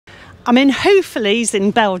I'm in Houffalize in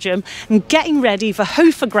Belgium and getting ready for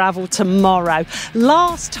Houffa Gravel tomorrow.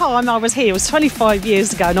 Last time I was here was 25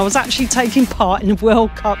 years ago and I was actually taking part in a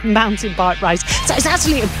World Cup mountain bike race. So it's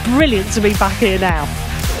absolutely brilliant to be back here now.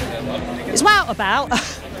 It's well about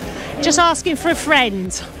just asking for a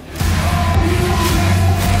friend.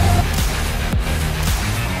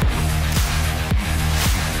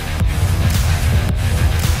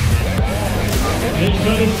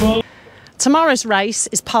 Tomorrow's race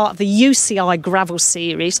is part of the UCI Gravel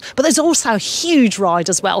series, but there's also a huge ride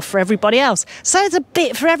as well for everybody else. So there's a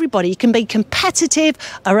bit for everybody. You can be competitive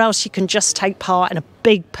or else you can just take part in a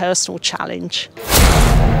big personal challenge.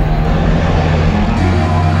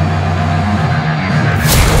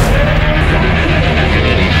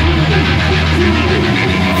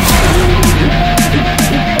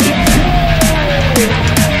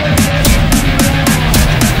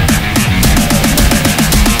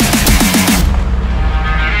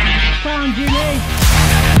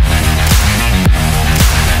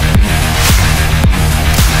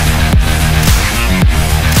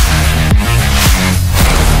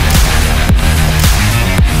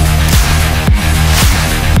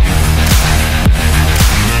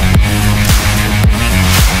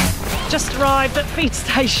 Just arrived at feed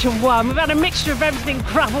station 1. We've had a mixture of everything,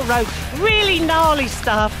 gravel road, really gnarly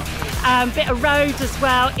stuff, bit of roads as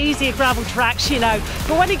well, easier gravel tracks, you know.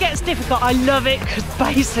 But when it gets difficult, I love it because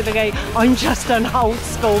basically I'm just an old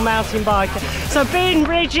school mountain biker. So being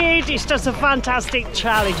rigid is just a fantastic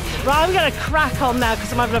challenge. Right, I'm going to crack on now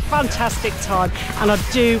because I'm having a fantastic time and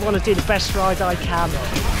I do want to do the best ride I can.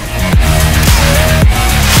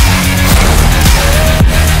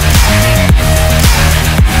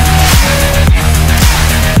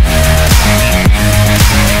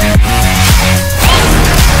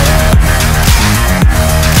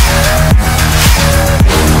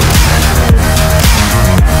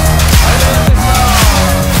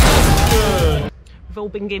 We've all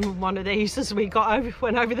been given one of these as we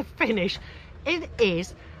went over the finish. It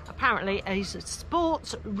is apparently a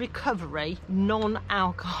sports recovery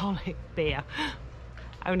non-alcoholic beer,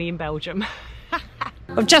 only in Belgium.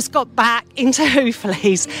 I've just got back into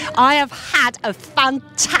Houffalize. I have had a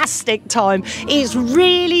fantastic time. It's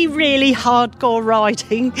really, really hardcore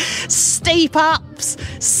riding. Steep ups,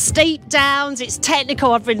 steep downs. It's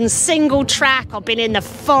technical. I've ridden single track. I've been in the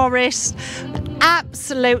forest.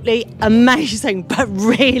 Absolutely amazing, but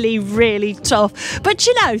really, really tough. But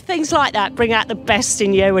you know, things like that bring out the best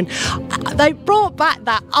in you, and they brought back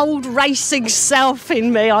that old racing self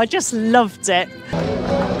in me. I just loved it.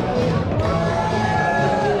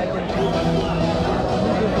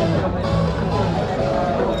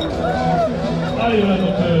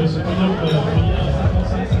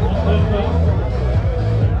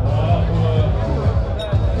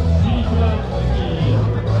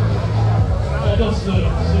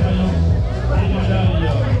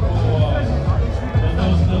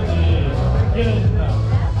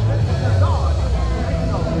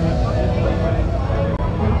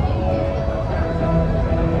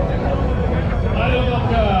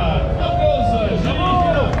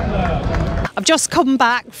 I've just come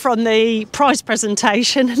back from the prize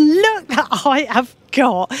presentation and look that I have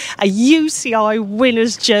got a UCI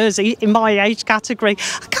winner's jersey in my age category.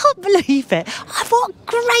 I can't believe it. What a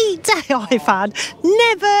great day I've had.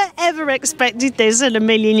 Never ever expected this in a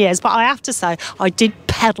million years, but I have to say I did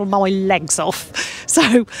pedal my legs off. So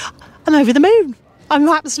I'm over the moon. I'm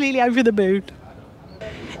absolutely over the moon.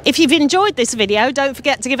 If you've enjoyed this video, don't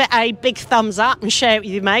forget to give it a big thumbs up and share it with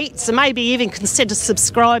your mates, and maybe even consider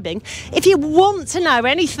subscribing. If you want to know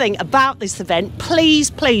anything about this event, please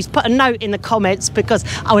put a note in the comments because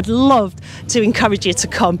I would love to encourage you to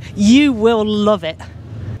come. You will love it.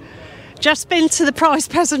 Just been to the prize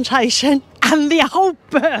presentation and the old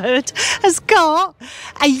bird has got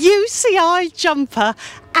a UCI jumper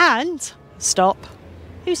and... Stop.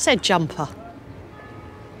 Who said jumper?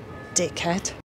 Dickhead.